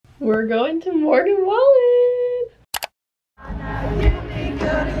We're going to Morgan Wallen.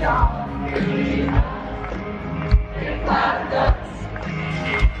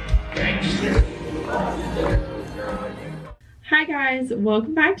 Hi guys,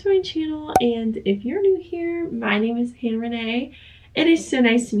 welcome back to my channel, and if you're new here, my name is Hannah Renee. It is so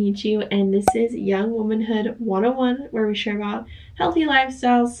nice to meet you, and this is Young Womanhood 101, where we share about healthy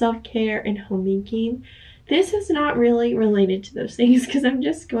lifestyles, self-care, and homemaking. This is not really related to those things because I'm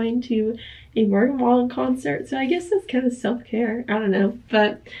just going to a Morgan Wallen concert, so I guess that's kind of self-care. I don't know,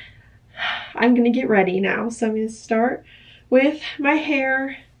 but I'm going to get ready now. So I'm going to start with my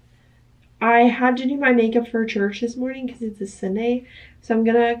hair. I had to do my makeup for church this morning because it's a Sunday, so I'm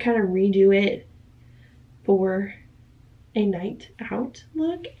going to kind of redo it for a night out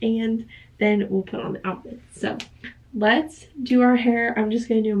look, and then we'll put on the outfit. So let's do our hair. I'm just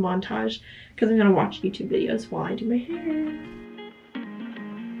going to do a montage because I'm going to watch YouTube videos while I do my hair.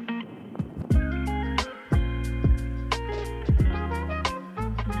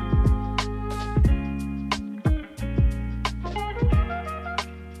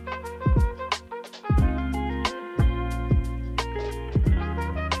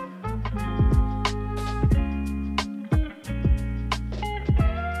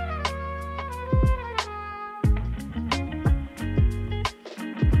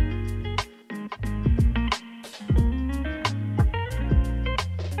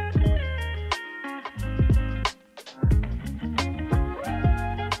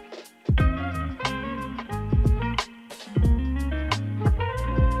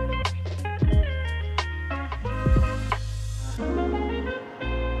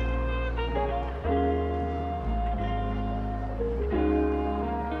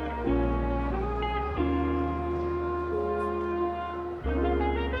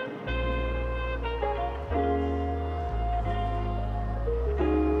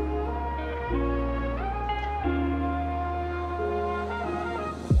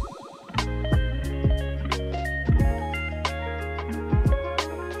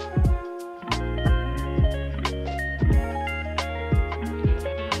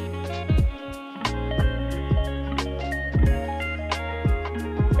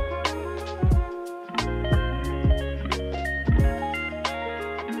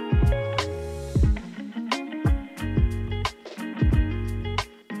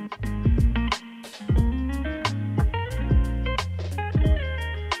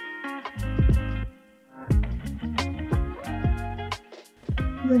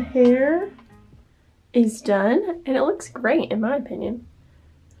 The hair is done and it looks great in my opinion.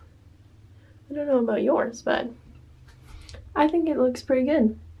 I don't know about yours, but I think it looks pretty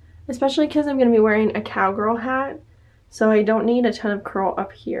good, especially because I'm going to be wearing a cowgirl hat, so I don't need a ton of curl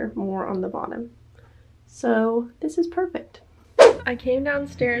up here, more on the bottom. So this is perfect. I came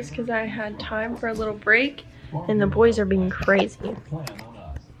downstairs because I had time for a little break and the boys are being crazy.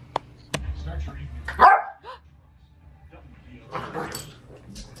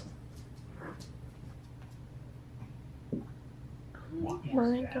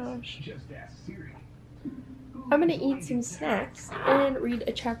 My gosh. I'm gonna eat some snacks and read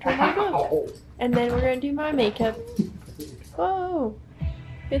a chapter of my book. And then we're gonna do my makeup. Whoa!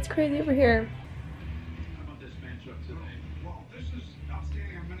 It's crazy over here. How about this matchup today? Well, this is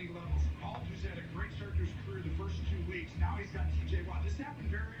outstanding on many levels. Aldridge had a great start to his career the first 2 weeks. Now he's got TJ Watt. This happened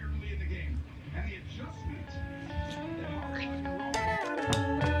very early in the game. And the adjustment.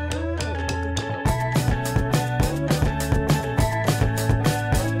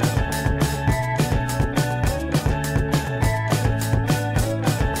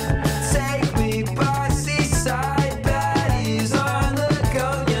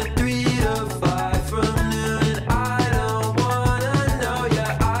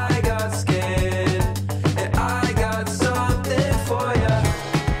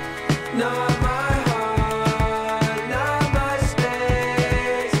 Not my heart.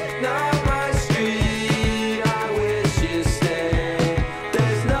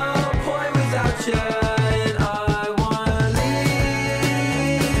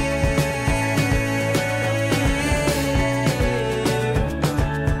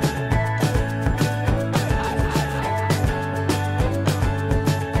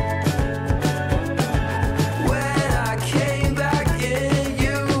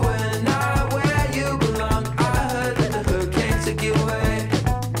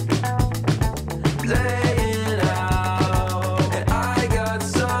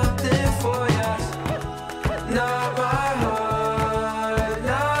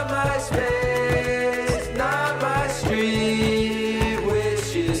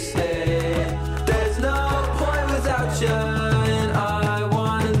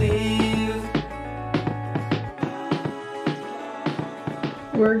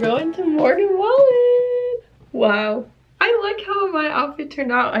 We're going to Morgan Wallen. Wow. I like how my outfit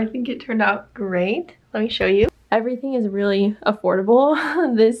turned out. I think it turned out great. Let me show you. Everything is really affordable.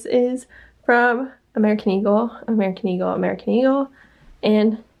 This is from American Eagle, American Eagle, American Eagle,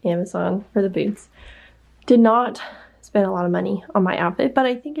 and Amazon for the boots. Did not spend a lot of money on my outfit, but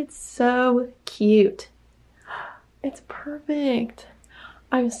I think it's so cute. It's perfect.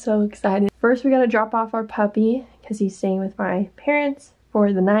 I'm so excited. First, we gotta drop off our puppy because he's staying with my parents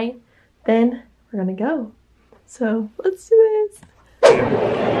for the night. Then we're gonna go. So let's do this. There's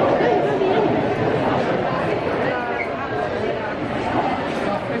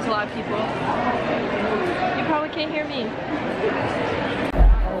a lot of people. You probably can't hear me.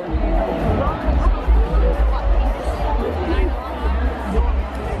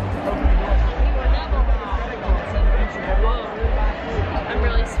 I'm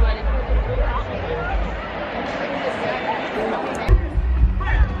really sweating.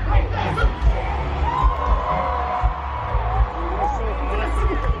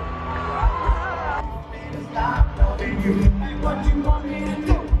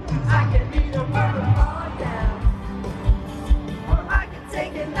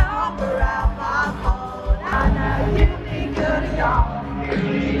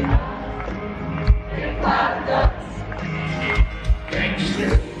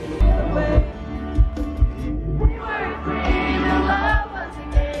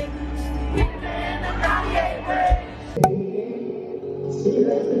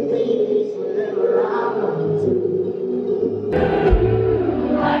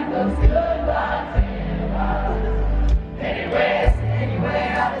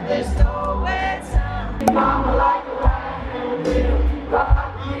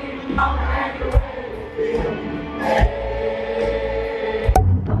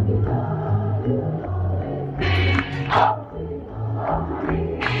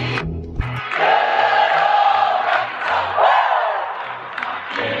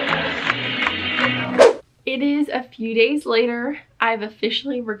 It is a few days later. I've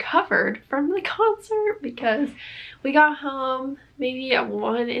officially recovered from the concert because we got home maybe at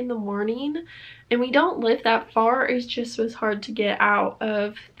 1 in the morning and we don't live that far. It just was hard to get out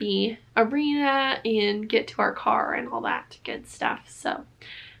of the arena and get to our car and all that good stuff. So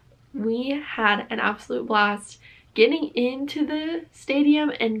we had an absolute blast. Getting into the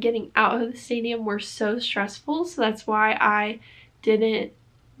stadium and getting out of the stadium were so stressful, so that's why I didn't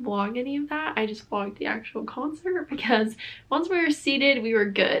vlog any of that. I just vlogged the actual concert because once we were seated we were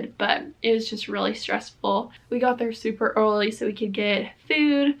good, but it was just really stressful. We got there super early so we could get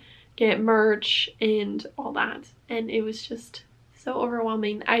food, get merch, and all that, and it was just so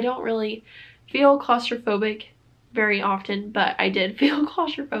overwhelming. I don't really feel claustrophobic very often, but I did feel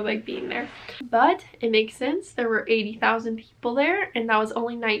claustrophobic being there. But it makes sense. There were 80,000 people there, and that was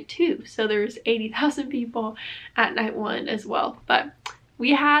only night 2, so there was 80,000 people at night 1 as well. But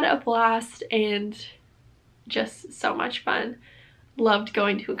we had a blast and just so much fun. Loved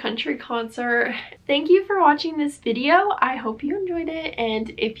going to a country concert. Thank you for watching this video. I hope you enjoyed it,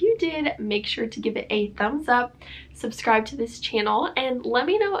 and if you did, make sure to give it a thumbs up, subscribe to this channel, and let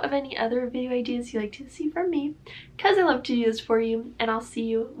me know of any other video ideas you'd like to see from me, because I love to do this for you, and I'll see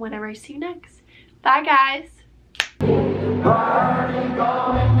you whenever I see you next. Bye guys! Party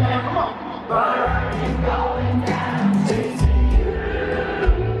going down, party going down.